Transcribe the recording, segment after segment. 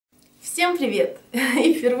Всем привет!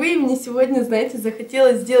 И впервые мне сегодня, знаете,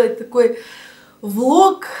 захотелось сделать такой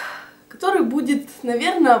влог, который будет,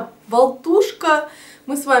 наверное, болтушка.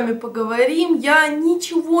 Мы с вами поговорим. Я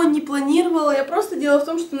ничего не планировала, я просто дело в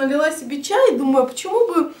том, что налила себе чай и думаю, почему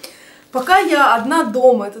бы, пока я одна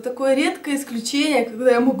дома, это такое редкое исключение,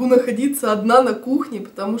 когда я могу находиться одна на кухне,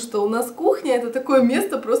 потому что у нас кухня это такое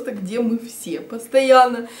место просто, где мы все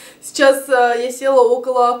постоянно. Сейчас я села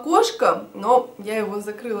около окошка, но я его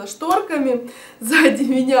закрыла шторками. Сзади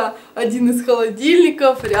меня один из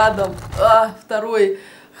холодильников, рядом второй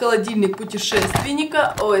холодильник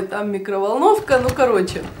путешественника. Ой, там микроволновка, ну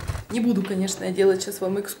короче. Не буду, конечно, я делать сейчас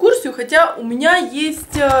вам экскурсию, хотя у меня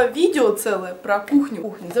есть видео целое про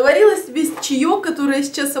кухню. Заварила себе чаек, который я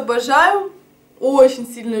сейчас обожаю, очень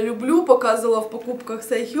сильно люблю, показывала в покупках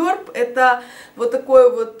Сайхерб. Это вот такой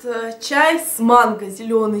вот чай с манго,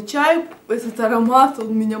 зеленый чай. Этот аромат,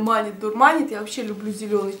 он меня манит, дурманит, я вообще люблю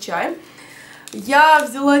зеленый чай. Я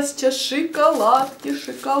взяла сейчас шоколадки.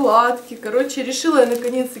 Короче, решила я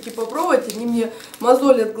наконец-таки попробовать, они мне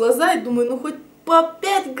мозолят глаза и думаю, ну хоть по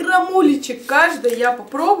 5 граммулечек каждая я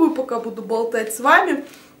попробую, пока буду болтать с вами.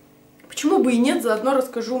 Почему бы и нет, заодно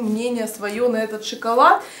расскажу мнение свое на этот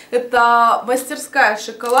шоколад. Это мастерская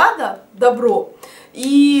шоколада «Добро».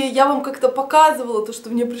 И я вам как-то показывала то, что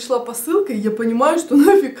мне пришла посылка, и я понимаю, что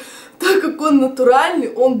нафиг, так как он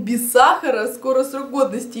натуральный, он без сахара, скоро срок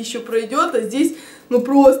годности еще пройдет, а здесь ну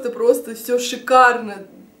просто все шикарно.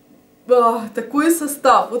 Такой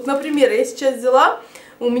состав. Вот, например, я сейчас взяла,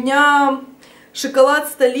 у меня шоколад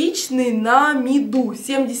столичный на меду,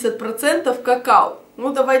 70% какао.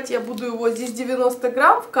 Ну, давайте я буду его, здесь 90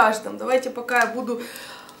 грамм в каждом. Давайте пока я буду...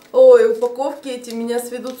 Ой, упаковки эти меня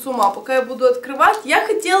сведут с ума. Пока я буду открывать, я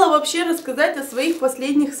хотела вообще рассказать о своих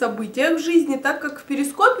последних событиях в жизни, так как в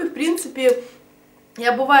Перископе, в принципе,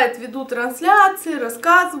 я бывает веду трансляции,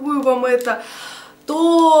 рассказываю вам это.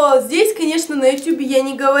 То здесь, конечно, на YouTube я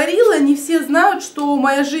не говорила, не все знают, что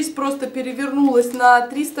моя жизнь просто перевернулась на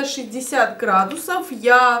 360 градусов,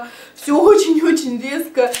 я все очень-очень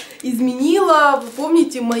резко изменила. Вы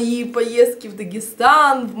помните мои поездки в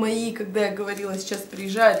Дагестан, когда я говорила, сейчас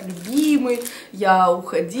приезжает любимый, я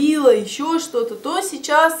уходила, еще что-то, то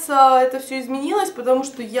сейчас это все изменилось, потому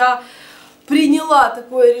что я приняла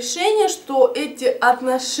такое решение, что эти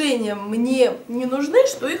отношения мне не нужны,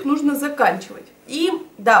 что их нужно заканчивать. И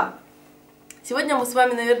да, сегодня мы с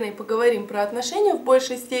вами, наверное, и поговорим про отношения в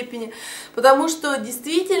большей степени, потому что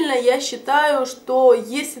действительно я считаю, что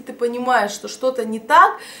если ты понимаешь, что что-то не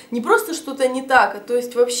так, не просто что-то не так, а то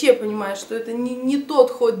есть вообще понимаешь, что это не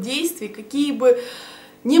тот ход действий, какие бы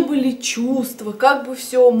не были чувства, как бы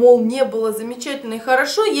все, мол, не было замечательно и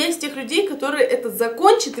хорошо, я из тех людей, которые это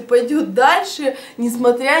закончат и пойдет дальше,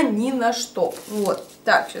 несмотря ни на что. Вот.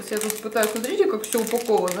 Так, сейчас я тут пытаюсь, смотрите, как все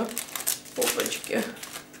упаковано. Опачки.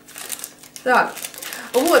 Так,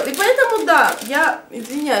 вот, и поэтому, да, я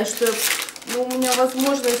извиняюсь, что у меня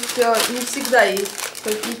возможность не всегда есть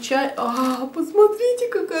попить чай. Посмотрите,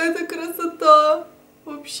 какая-то красота.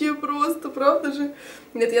 Вообще просто, правда же?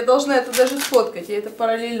 Нет, я должна это даже сфоткать. Я это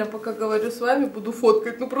параллельно, пока говорю с вами, буду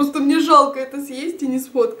фоткать. Ну просто мне жалко это съесть и не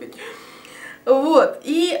сфоткать. Вот.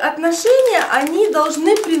 И отношения, они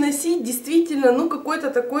должны приносить действительно, ну, какой-то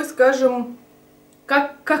такой, скажем,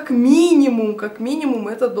 как минимум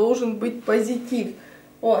это должен быть позитив.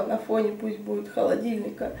 Вот, на фоне пусть будет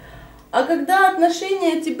холодильника. А когда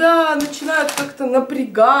отношения тебя начинают как-то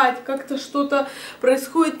напрягать, как-то что-то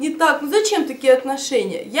происходит не так, ну зачем такие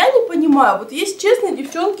отношения? Я не понимаю. Вот есть честно,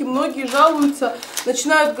 девчонки, многие жалуются,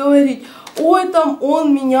 начинают говорить, ой, там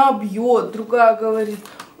он меня бьет, другая говорит,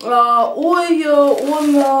 ой,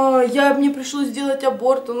 мне пришлось сделать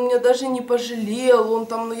аборт, он меня даже не пожалел, он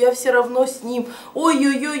там, но я все равно с ним,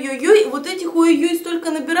 ой-ой-ой-ой-ой, и вот этих ой-ой-ой столько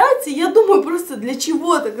набирается, и я думаю, просто для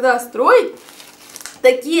чего тогда строить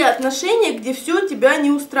такие отношения, где все тебя не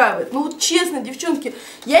устраивает? Ну вот честно, девчонки,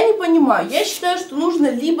 я не понимаю. Я считаю, что нужно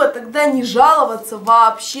либо тогда не жаловаться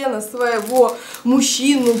вообще на своего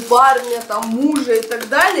мужчину, парня, там, мужа и так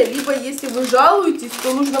далее, либо если вы жалуетесь,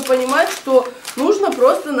 то нужно понимать, что нужно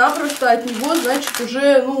просто-напросто от него, значит,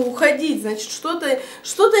 уже, ну, уходить, значит,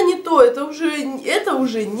 что-то не то, это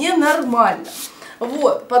уже ненормально.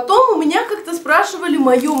 Вот, потом у меня как-то спрашивали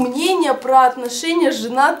мое мнение про отношения с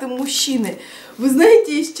женатым мужчиной. Вы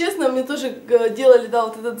знаете, если честно, мне тоже делали, да,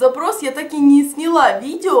 вот этот запрос, я так и не сняла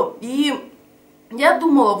видео, и я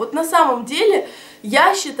думала, вот на самом деле,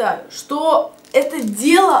 я считаю, что это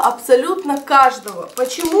дело абсолютно каждого.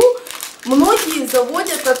 Почему многие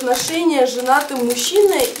заводят отношения с женатым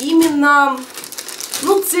мужчиной именно,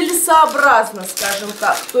 ну, целесообразно, скажем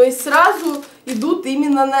так, то есть сразу идут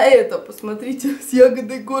именно на это. Посмотрите, с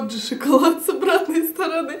ягодой Годжи шоколад с обратной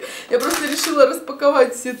стороны. Я просто решила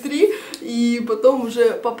распаковать все 3 и потом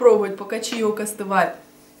уже попробовать, пока чаек остывает.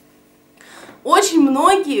 Очень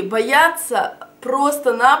многие боятся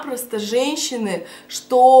просто-напросто женщины,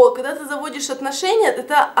 что когда ты заводишь отношения,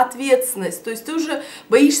 это ответственность, то есть ты уже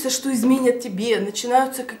боишься, что изменят тебе,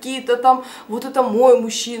 начинаются какие-то там, вот это мой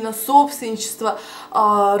мужчина, собственничество,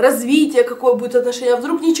 развитие, какое будет отношение, а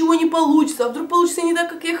вдруг ничего не получится, а вдруг получится не так,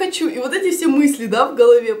 как я хочу, и вот эти все мысли, да, в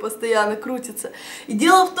голове постоянно крутятся. И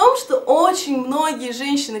дело в том, что очень многие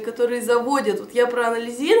женщины, которые заводят, вот я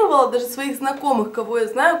проанализировала даже своих знакомых, кого я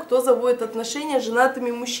знаю, кто заводит отношения с женатыми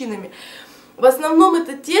мужчинами. В основном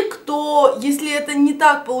это те, кто, если это не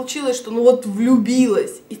так получилось, что ну вот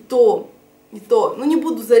влюбилась, и то, ну не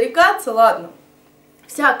буду зарекаться, ладно,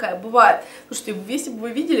 всякое бывает. Слушайте, если бы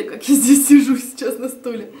вы видели, как я здесь сижу сейчас на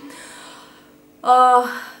стуле. То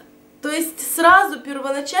есть сразу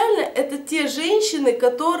первоначально это те женщины,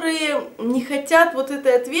 которые не хотят вот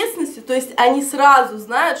этой ответственности, то есть они сразу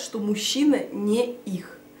знают, что мужчина не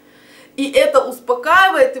их. И это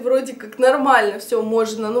успокаивает, и вроде как нормально, все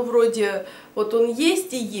можно, ну вроде вот он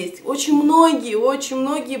есть и есть. Очень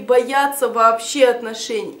многие боятся вообще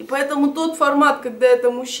отношений. И поэтому тот формат, когда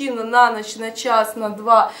это мужчина на ночь, на час, на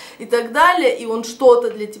 2 и так далее, и он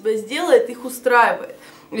что-то для тебя сделает, их устраивает.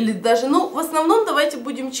 Или даже, ну в основном, давайте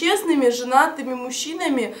будем честными, женатыми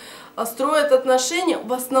мужчинами строят отношения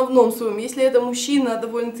в основном своем. Если это мужчина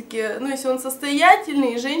довольно-таки, ну если он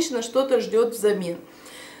состоятельный, и женщина что-то ждет взамен.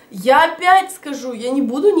 Я опять скажу, я не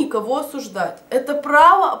буду никого осуждать. Это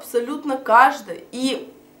право абсолютно каждой. И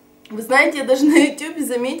вы знаете, я даже на YouTube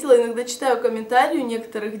заметила, иногда читаю комментарии у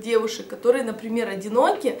некоторых девушек, которые, например,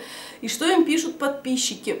 одиноки, и что им пишут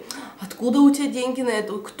подписчики. Откуда у тебя деньги на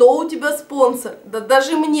это? Кто у тебя спонсор? Да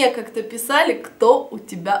даже мне как-то писали, кто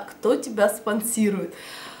тебя спонсирует.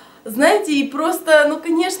 Знаете, и просто, ну,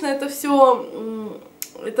 конечно, это все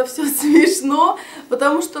смешно,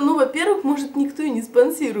 потому что, ну, во-первых, может, никто и не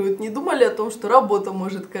спонсирует, не думали о том, что работа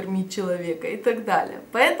может кормить человека и так далее.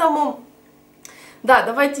 Поэтому, да,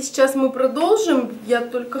 давайте сейчас мы продолжим. Я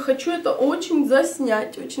только хочу это очень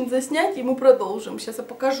заснять, и мы продолжим. Сейчас я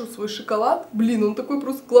покажу свой шоколад. Блин, он такой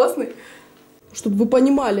просто классный. Чтобы вы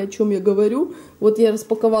понимали, о чем я говорю. Вот я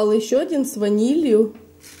распаковала еще один с ванилью,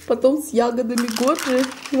 потом с ягодами Годжи,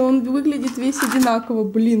 но он выглядит весь одинаково,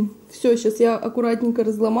 блин. Все, сейчас я аккуратненько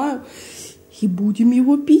разломаю и будем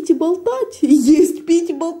его пить и болтать. И есть, пить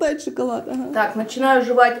и болтать шоколад. Ага. Так, начинаю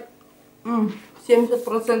жевать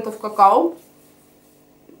 70% какао.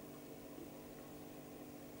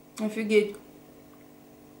 Офигеть.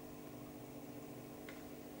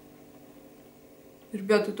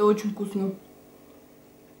 Ребят, это очень вкусно.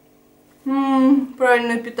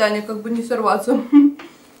 Правильное питание, как бы не сорваться.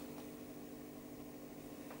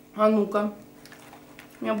 А ну-ка.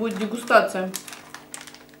 У меня будет дегустация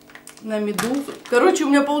на медузу. Короче, у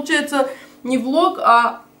меня получается не влог,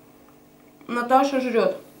 а Наташа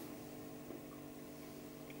жрет.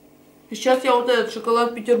 Сейчас я вот этот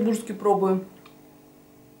шоколад петербургский пробую.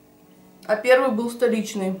 А первый был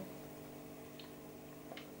столичный.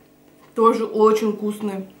 Тоже очень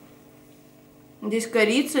вкусный. Здесь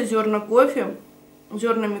корица, зернами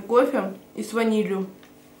кофе и с ванилью.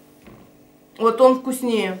 Вот он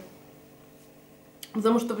вкуснее.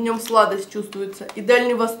 Потому что в нем сладость чувствуется. И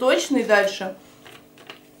дальневосточный дальше.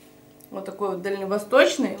 Вот такой вот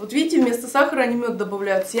дальневосточный. Вот видите, вместо сахара они мед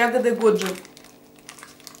добавляют. С ягодой Годжи.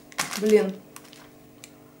 Блин.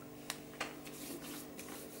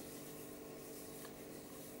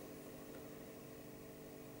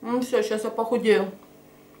 Ну все, сейчас я похудею.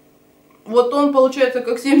 Вот он получается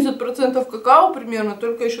как 70% какао примерно,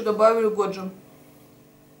 только еще добавили Годжи.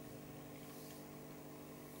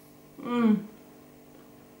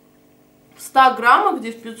 В 100 граммах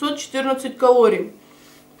здесь 514 калорий.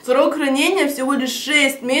 Срок хранения всего лишь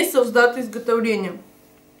 6 месяцев с даты изготовления.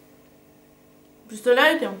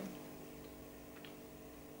 Представляете?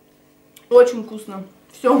 Очень вкусно.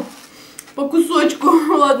 Все, по кусочку.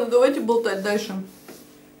 Ладно, давайте болтать дальше.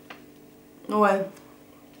 Ой.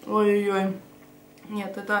 Ой-ой-ой.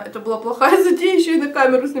 Нет, это была плохая затея, еще и на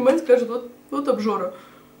камеру снимать, скажут, вот обжора.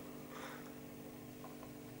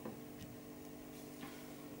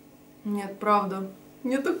 Нет, правда.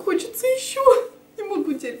 Мне так хочется еще. Не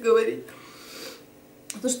могу теперь говорить.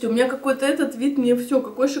 Слушайте, у меня какой-то этот вид, мне все,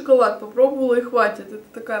 какой шоколад. Попробовала и хватит. Это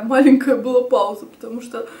такая маленькая была пауза, потому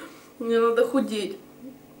что мне надо худеть.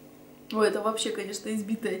 Ой, это вообще, конечно,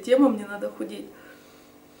 избитая тема, мне надо худеть.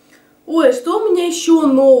 Ой, что у меня еще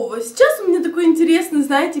нового? Сейчас у меня такой интересный,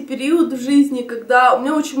 знаете, период в жизни, когда у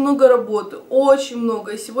меня очень много работы, очень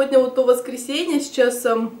много. И сегодня вот то воскресенье, сейчас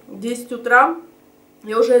 10 утра,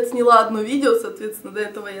 я уже отсняла одно видео, соответственно, до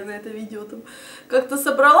этого я на это видео там как-то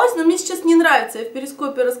собралась, но мне сейчас не нравится, я в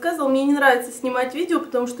перископе рассказывала, мне не нравится снимать видео,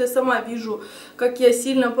 потому что я сама вижу, как я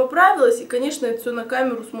сильно поправилась, и, конечно, это все на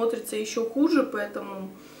камеру смотрится еще хуже, поэтому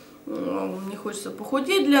мне хочется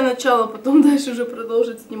похудеть для начала, потом дальше уже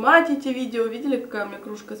продолжить снимать эти видео. Видели, какая у меня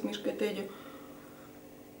кружка с мишкой Тедди?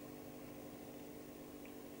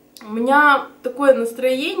 У меня такое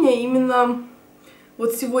настроение именно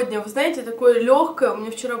вот сегодня, вы знаете, такое легкое. У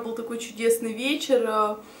меня вчера был такой чудесный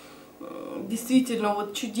вечер, действительно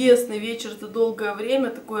вот чудесный вечер за долгое время,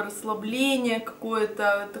 такое расслабление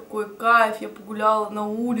какое-то, такой кайф. Я погуляла на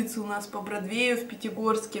улице у нас по Бродвею в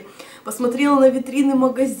Пятигорске, посмотрела на витрины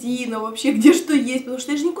магазина, вообще где что есть, потому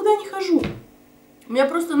что я же никуда не хожу. У меня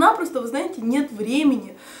просто-напросто, вы знаете, нет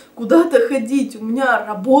времени куда-то ходить. У меня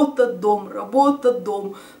работа,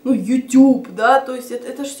 дом, ну, YouTube, да, то есть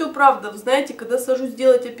это же все правда. Вы знаете, когда сажусь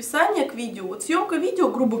делать описание к видео, вот съемка видео,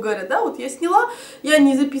 грубо говоря, да, вот я сняла, я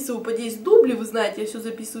не записываю по 10 дублей, вы знаете, я все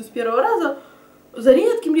записываю с первого раза, за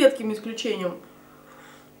редким исключением.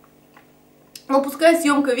 Но пускай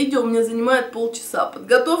съемка видео у меня занимает полчаса,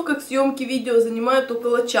 подготовка к съемке видео занимает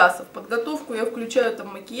около часа. В подготовку я включаю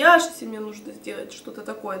там макияж, если мне нужно сделать что-то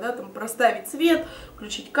такое, да, там проставить свет,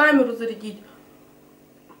 включить камеру, зарядить.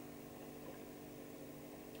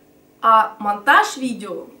 А монтаж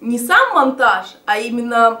видео, не сам монтаж, а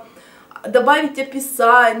именно добавить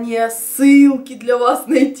описание, ссылки для вас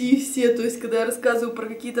найти все, то есть когда я рассказываю про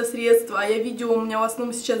какие-то средства, а я видео у меня в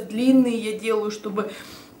основном сейчас длинные, я делаю, чтобы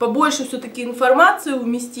побольше все-таки информации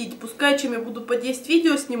уместить, пускай чем я буду по 10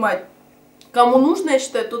 видео снимать, кому нужно, я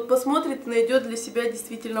считаю, тот посмотрит и найдет для себя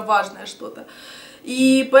действительно важное что-то.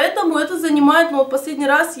 И поэтому это занимает, ну вот последний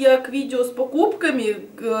раз я к видео с покупками,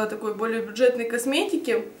 такой более бюджетной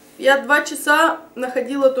косметики, я 2 часа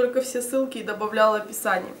находила только все ссылки и добавляла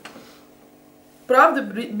описание. Правда,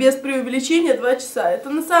 без преувеличения 2 часа. Это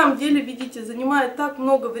на самом деле, видите, занимает так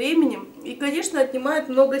много времени и, конечно, отнимает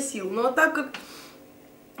много сил. Но так как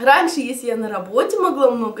раньше, если я на работе могла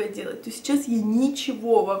много делать, то сейчас я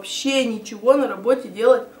ничего, вообще ничего на работе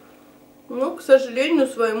делать, ну, к сожалению,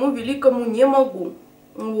 своему великому не могу.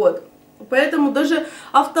 Вот. Поэтому даже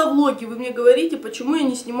автовлоги, вы мне говорите, почему я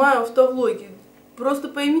не снимаю автовлоги. Просто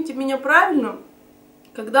поймите меня правильно,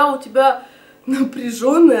 когда у тебя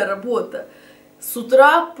напряженная работа, с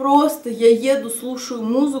утра просто я еду, слушаю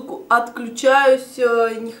музыку, отключаюсь,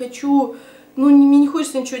 не хочу... Ну, мне не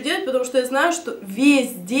хочется ничего делать, потому что я знаю, что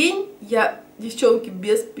весь день я, девчонки,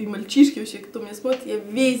 и мальчишки вообще, кто меня смотрит, я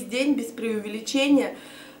весь день без преувеличения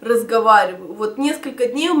разговариваю. Вот несколько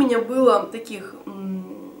дней у меня было таких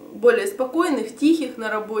более спокойных, тихих на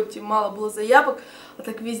работе, мало было заявок, а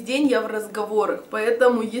так весь день я в разговорах.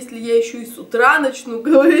 Поэтому, если я еще и с утра начну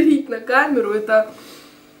говорить на камеру, это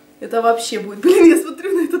вообще будет... Блин, я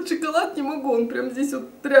смотрю на этот шоколад, не могу, он прям здесь вот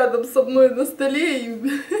рядом со мной на столе,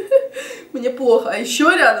 и мне плохо. А еще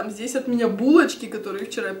рядом здесь от меня булочки, которые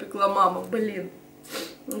вчера пекла мама. Блин,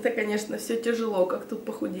 это, конечно, все тяжело, как тут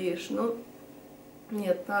похудеешь, но...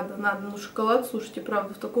 Нет, надо, ну шоколад, слушайте,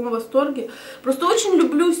 правда, в таком восторге. Просто очень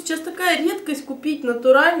люблю, сейчас такая редкость купить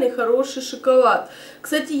натуральный, хороший шоколад.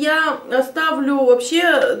 Кстати, я оставлю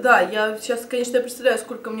вообще, да, я сейчас, конечно, я представляю,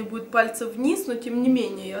 сколько мне будет пальцев вниз, но тем не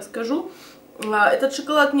менее, я скажу. Этот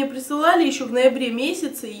шоколад мне присылали еще в ноябре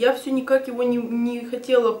месяце, и я все никак его не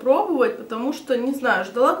хотела пробовать, потому что, не знаю,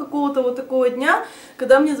 ждала какого-то вот такого дня,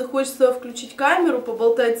 когда мне захочется включить камеру,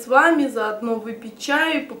 поболтать с вами, заодно выпить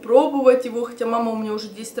чай, попробовать его, хотя мама у меня уже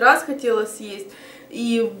 10 раз хотела съесть,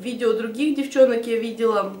 и в видео других девчонок я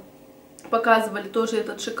видела, показывали тоже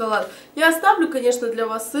этот шоколад. Я оставлю, конечно, для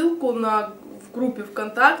вас ссылку в группе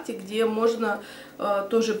ВКонтакте, где можно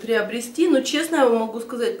тоже приобрести, но честно я вам могу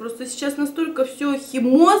сказать, просто сейчас настолько все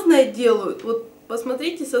химозное делают, вот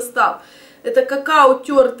посмотрите состав, это какао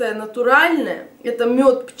тертое натуральное, это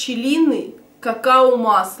мед пчелиный,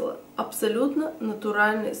 какао-масло, абсолютно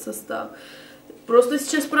натуральный состав. Просто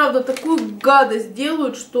сейчас, правда, такую гадость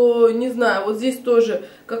делают, что, не знаю, вот здесь тоже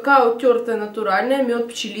какао тертое натуральное, мед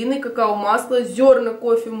пчелиный, какао-масло, зерна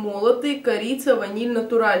кофе молотые, корица, ваниль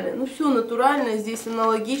натуральная. Ну, все натуральное, здесь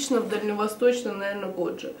аналогично, в дальневосточном, наверное,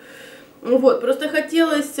 год же. Вот, просто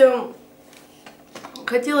хотелось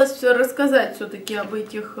хотелось рассказать все-таки об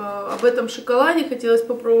этом шоколаде, хотелось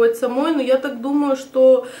попробовать самой, но я так думаю,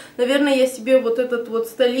 что, наверное, я себе вот этот вот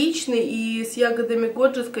столичный и с ягодами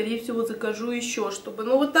годжи, скорее всего, закажу еще, чтобы,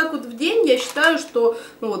 ну, вот так вот в день я считаю, что,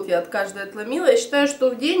 ну, вот я от каждой отломила, я считаю, что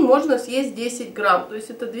в день можно съесть 10 грамм, то есть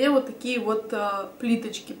это две вот такие вот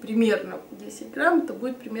плиточки, примерно 10 грамм, это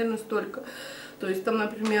будет примерно столько, то есть там,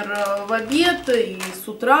 например, в обед и с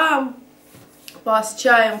утра, с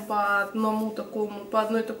чаем по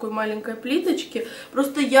одной такой маленькой плиточке.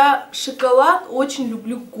 Просто я шоколад очень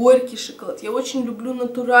люблю, горький шоколад. Я очень люблю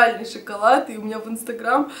натуральный шоколад. И у меня в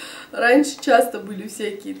Инстаграм раньше часто были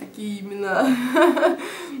всякие такие именно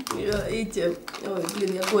эти... Ой,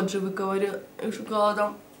 блин, я годжи выковыряла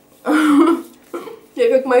шоколадом. Я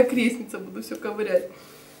как моя крестница буду все ковырять.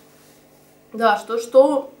 Да,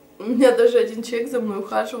 что. У меня даже один человек за мной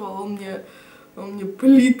ухаживал, он мне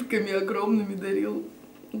плитками огромными дарил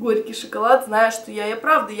горький шоколад, зная, что я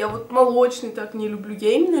правда, я вот молочный так не люблю,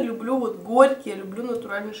 я именно люблю вот горький, я люблю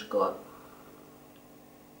натуральный шоколад.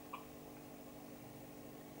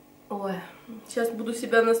 Ой, сейчас буду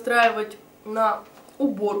себя настраивать на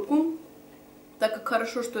уборку, так как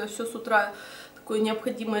хорошо, что я все с утра такое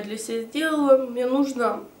необходимое для себя сделала. Мне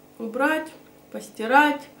нужно убрать,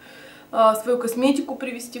 постирать, свою косметику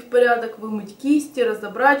привести в порядок, вымыть кисти,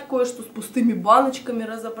 разобрать кое-что, с пустыми баночками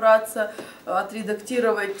разобраться,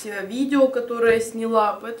 отредактировать видео, которое я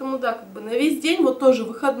сняла. Поэтому, да, как бы на весь день, вот тоже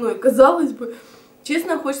выходной, казалось бы,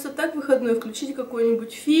 честно, хочется так выходной включить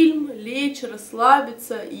какой-нибудь фильм, лечь,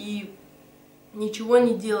 расслабиться и ничего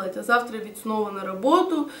не делать. А завтра ведь снова на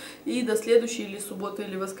работу, и до следующей или субботы,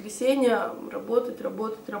 или воскресенья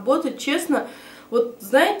работать. Честно, вот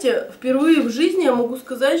знаете, впервые в жизни я могу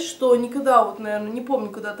сказать, что никогда, вот, наверное, не помню,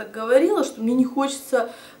 когда так говорила, что мне не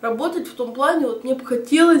хочется работать в том плане, вот мне бы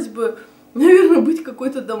хотелось бы, наверное, быть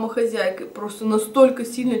какой-то домохозяйкой. Просто настолько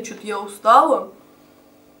сильно что-то я устала.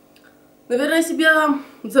 Наверное, себя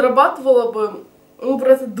зарабатывала бы, ну, в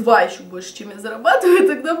раза 2 еще больше, чем я зарабатываю,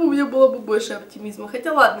 тогда бы у меня было бы больше оптимизма.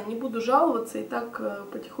 Хотя, ладно, не буду жаловаться, и так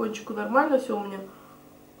потихонечку нормально все у меня.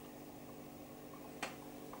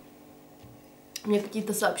 Мне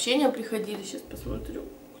какие-то сообщения приходили, сейчас посмотрю,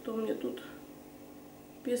 кто мне тут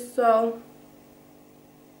писал.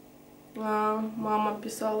 Мама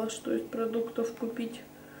писала, что из продуктов купить.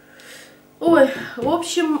 Ой, в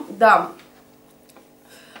общем, да.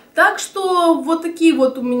 Так что вот такие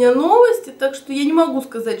вот у меня новости, так что я не могу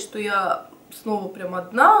сказать, что я снова прям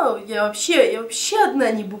одна, я вообще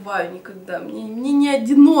одна не бываю никогда, мне не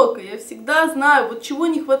одиноко, я всегда знаю, вот чего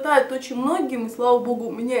не хватает очень многим, и слава богу,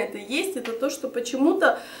 у меня это есть, это то, что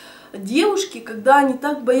почему-то девушки, когда они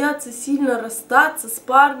так боятся сильно расстаться с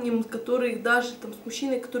парнем, который их даже, там, с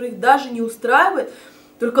мужчиной, который их даже не устраивает,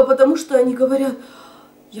 только потому что они говорят,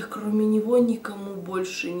 я кроме него никому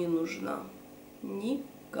больше не нужна,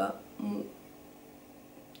 никому.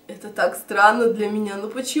 Это так странно для меня. Но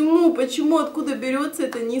почему? Почему? Откуда берется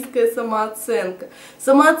эта низкая самооценка?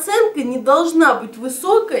 Самооценка не должна быть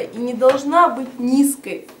высокой и не должна быть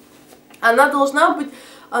низкой. Она должна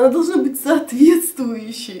быть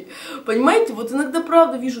соответствующей. Понимаете? Вот иногда,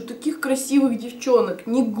 правда, вижу таких красивых девчонок,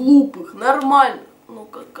 не глупых, нормальных. Ну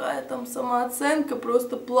какая там самооценка,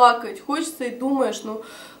 просто плакать хочется и думаешь, ну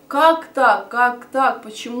как так,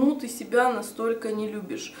 почему ты себя настолько не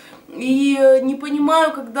любишь? И не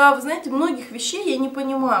понимаю, когда, вы знаете, многих вещей я не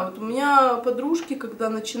понимаю. Вот у меня подружки, когда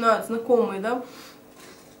начинают, знакомые, да,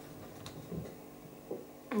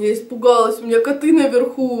 я испугалась, у меня коты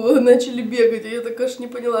наверху начали бегать, а я так аж не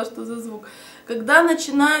поняла, что за звук. Когда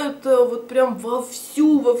начинают вот прям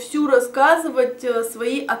вовсю рассказывать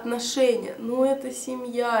свои отношения, ну это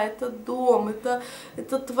семья, это дом,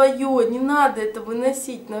 это твое, не надо это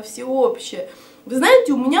выносить на всеобщее. Вы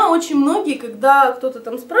знаете, у меня очень многие, когда кто-то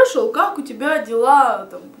там спрашивал, как у тебя дела,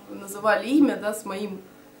 там, называли имя, да, с моим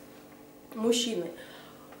мужчиной.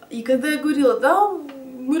 И когда я говорила, да,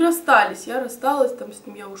 мы расстались, я рассталась там с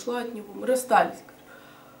ним, я ушла от него, мы расстались.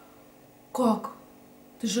 Как?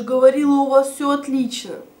 Ты же говорила, у вас все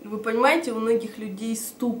отлично. Вы понимаете, у многих людей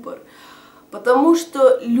ступор. Потому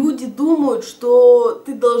что люди думают, что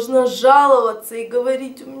ты должна жаловаться и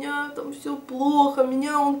говорить, у меня там все плохо,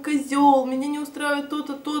 меня он козел, меня не устраивает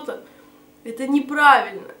то-то, то-то. Это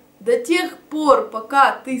неправильно. До тех пор,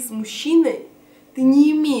 пока ты с мужчиной, ты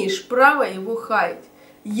не имеешь права его хаять.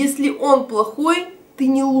 Если он плохой, ты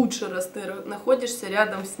не лучше, раз ты находишься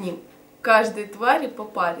рядом с ним. Каждой твари по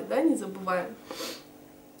паре, да, не забываем.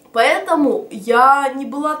 Поэтому я не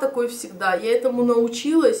была такой всегда, я этому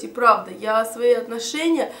научилась, и правда, я свои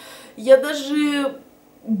отношения, я даже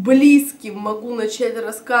близким могу начать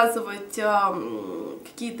рассказывать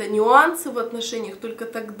какие-то нюансы в отношениях только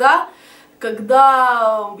тогда,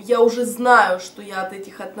 когда я уже знаю, что я от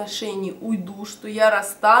этих отношений уйду, что я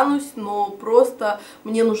расстанусь, но просто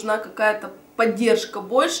мне нужна какая-то поддержка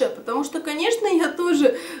большая, потому что, конечно, я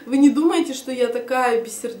тоже, вы не думаете, что я такая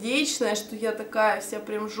бессердечная, что я такая вся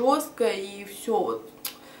прям жесткая и все вот,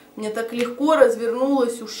 мне так легко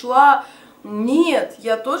развернулась, ушла. Нет,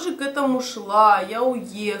 я тоже к этому шла, я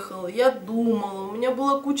уехала, я думала, у меня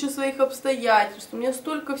была куча своих обстоятельств, у меня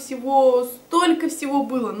столько всего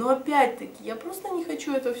было, но опять-таки, я просто не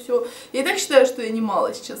хочу это все, я и так считаю, что я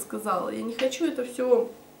немало сейчас сказала, я не хочу это все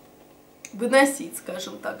выносить,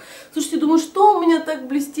 скажем так. Слушайте, думаю, что у меня так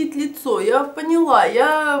блестит лицо, я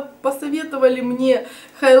поняла, посоветовали мне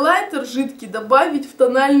хайлайтер жидкий добавить в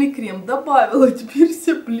тональный крем, добавила, теперь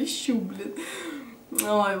все блещу, блин.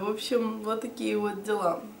 Ой, в общем, вот такие вот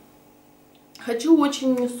дела. Хочу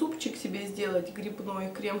очень супчик себе сделать, грибной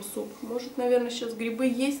крем-суп. Может, наверное, сейчас грибы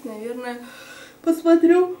есть, наверное,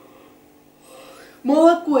 посмотрю.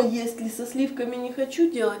 Молоко есть ли, со сливками не хочу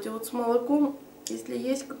делать, а вот с молоком, если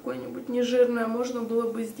есть какое-нибудь нежирное, можно было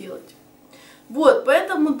бы сделать. Вот,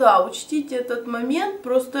 поэтому, да, учтите этот момент.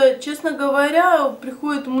 Просто, честно говоря,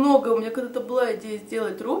 приходит много, у меня когда-то была идея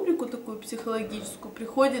сделать рубрику такую психологическую,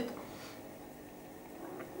 приходит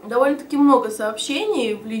довольно-таки много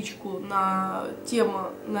сообщений в личку на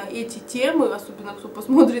эти темы, особенно кто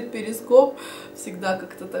посмотрит перископ, всегда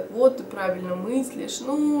как-то так, вот, ты правильно мыслишь.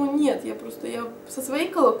 Ну, нет, я со своей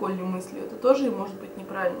колокольни мыслю, это тоже может быть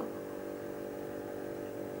неправильно.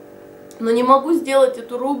 Но не могу сделать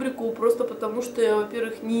эту рубрику просто потому, что я,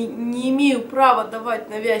 во-первых, не имею права давать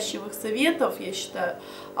навязчивых советов, я считаю,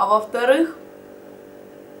 а во-вторых,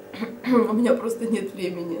 у меня просто нет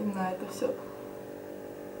времени на это все.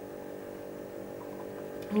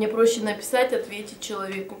 Мне проще написать, ответить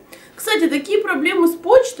человеку. Кстати, такие проблемы с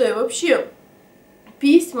почтой вообще.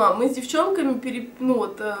 Письма. Мы с девчонками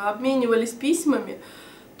обменивались письмами.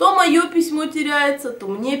 То мое письмо теряется, то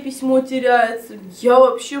мне письмо теряется. Я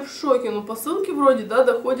вообще в шоке. Ну, посылки вроде, да,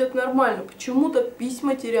 доходят нормально. Почему так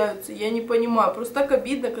письма теряются? Я не понимаю. Просто так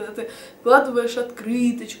обидно, когда ты вкладываешь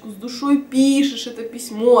открыточку, с душой пишешь это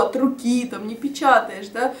письмо от руки, там, не печатаешь,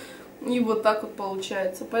 да. И вот так вот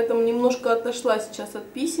получается. Поэтому немножко отошла сейчас от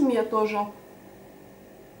писем я тоже.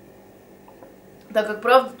 Так как,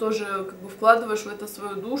 правда, тоже как бы вкладываешь в это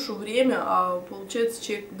свою душу, время, а получается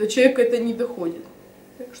до человека это не доходит.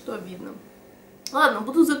 Так что обидно. Ладно,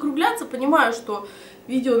 буду закругляться. Понимаю, что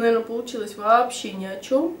видео, наверное, получилось вообще ни о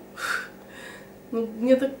чем. Ну,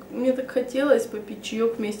 мне так хотелось попить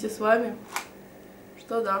чаек вместе с вами.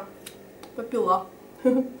 Что да, попила.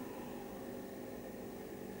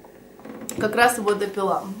 Как раз его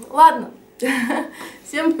допила. Ладно.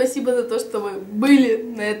 Всем спасибо за то, что вы были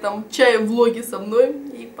на этом чае-влоге со мной.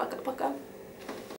 И пока-пока.